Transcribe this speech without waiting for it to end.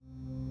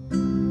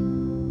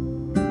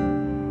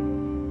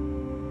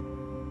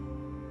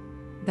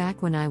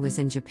Back when I was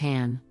in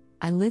Japan,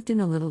 I lived in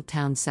a little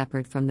town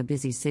separate from the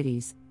busy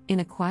cities, in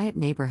a quiet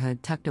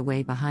neighborhood tucked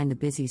away behind the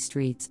busy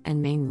streets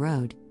and main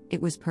road.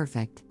 It was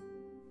perfect.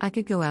 I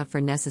could go out for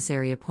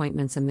necessary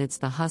appointments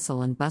amidst the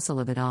hustle and bustle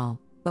of it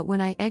all, but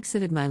when I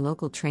exited my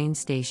local train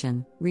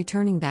station,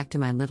 returning back to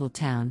my little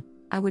town,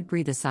 I would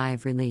breathe a sigh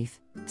of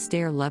relief,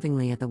 stare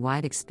lovingly at the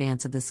wide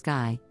expanse of the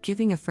sky,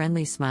 giving a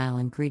friendly smile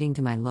and greeting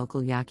to my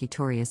local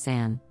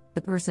yakitori-san,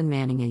 the person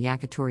manning a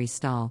yakitori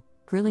stall,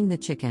 grilling the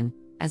chicken,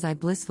 as I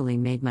blissfully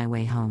made my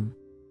way home.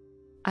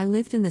 I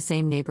lived in the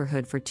same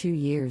neighborhood for 2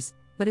 years,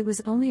 but it was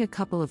only a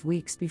couple of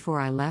weeks before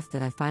I left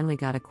that I finally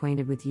got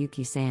acquainted with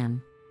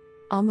Yuki-san.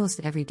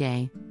 Almost every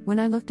day, when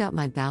I looked out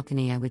my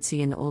balcony, I would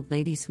see an old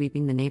lady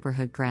sweeping the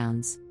neighborhood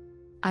grounds.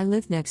 I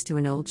lived next to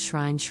an old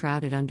shrine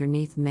shrouded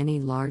underneath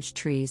many large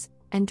trees,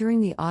 and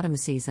during the autumn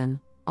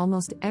season,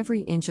 almost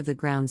every inch of the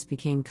grounds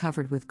became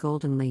covered with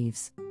golden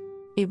leaves.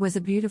 It was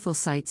a beautiful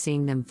sight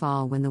seeing them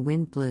fall when the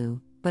wind blew,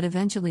 but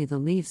eventually the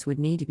leaves would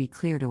need to be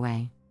cleared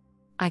away.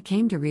 I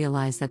came to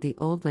realize that the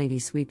old lady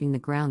sweeping the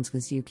grounds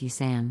was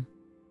Yuki-san.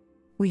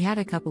 We had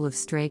a couple of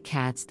stray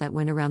cats that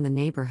went around the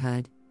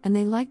neighborhood, and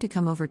they liked to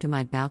come over to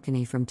my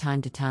balcony from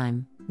time to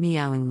time,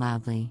 meowing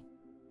loudly.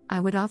 I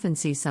would often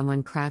see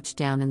someone crouched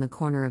down in the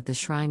corner of the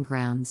shrine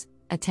grounds,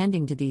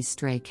 attending to these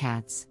stray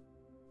cats.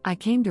 I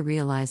came to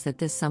realize that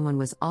this someone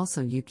was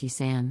also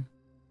Yuki-san.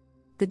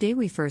 The day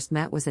we first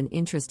met was an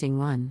interesting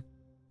one.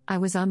 I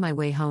was on my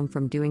way home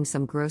from doing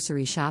some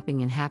grocery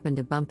shopping and happened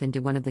to bump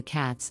into one of the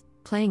cats,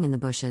 playing in the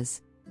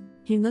bushes.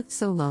 He looked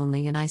so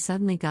lonely and I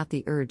suddenly got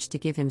the urge to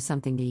give him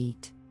something to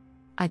eat.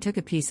 I took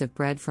a piece of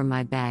bread from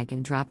my bag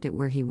and dropped it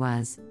where he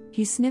was.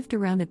 He sniffed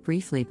around it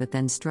briefly but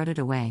then strutted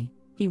away.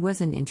 He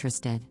wasn't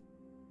interested.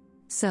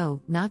 So,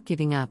 not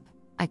giving up,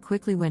 I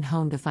quickly went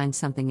home to find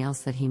something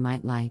else that he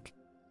might like.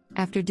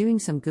 After doing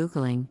some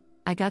Googling,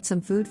 I got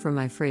some food from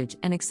my fridge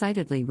and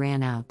excitedly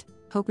ran out,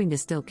 hoping to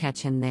still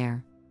catch him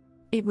there.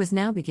 It was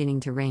now beginning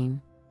to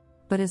rain.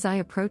 But as I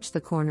approached the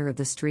corner of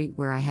the street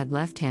where I had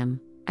left him,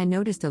 I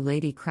noticed a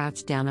lady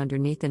crouched down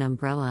underneath an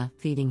umbrella,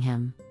 feeding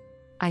him.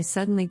 I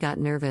suddenly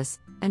got nervous,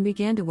 and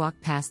began to walk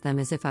past them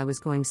as if I was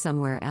going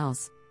somewhere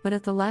else, but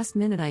at the last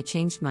minute I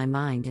changed my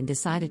mind and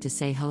decided to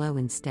say hello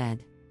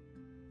instead.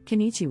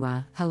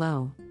 "Konnichiwa,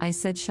 hello," I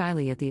said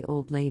shyly at the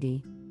old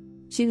lady.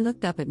 She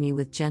looked up at me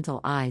with gentle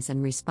eyes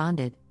and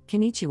responded,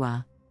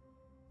 "Konnichiwa."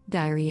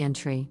 Diary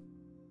entry.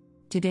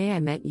 Today I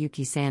met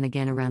Yuki-san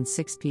again around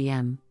 6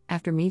 p.m.,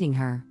 after meeting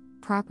her,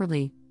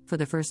 properly, for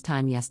the first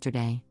time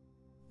yesterday.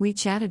 We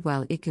chatted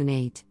while Ikun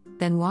ate,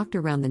 then walked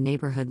around the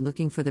neighborhood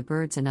looking for the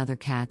birds and other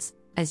cats,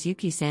 as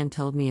Yuki-san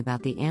told me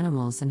about the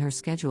animals and her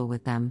schedule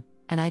with them,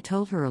 and I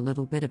told her a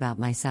little bit about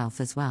myself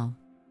as well.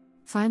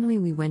 Finally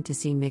we went to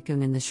see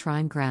Mikun in the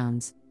shrine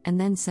grounds, and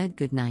then said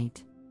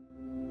goodnight.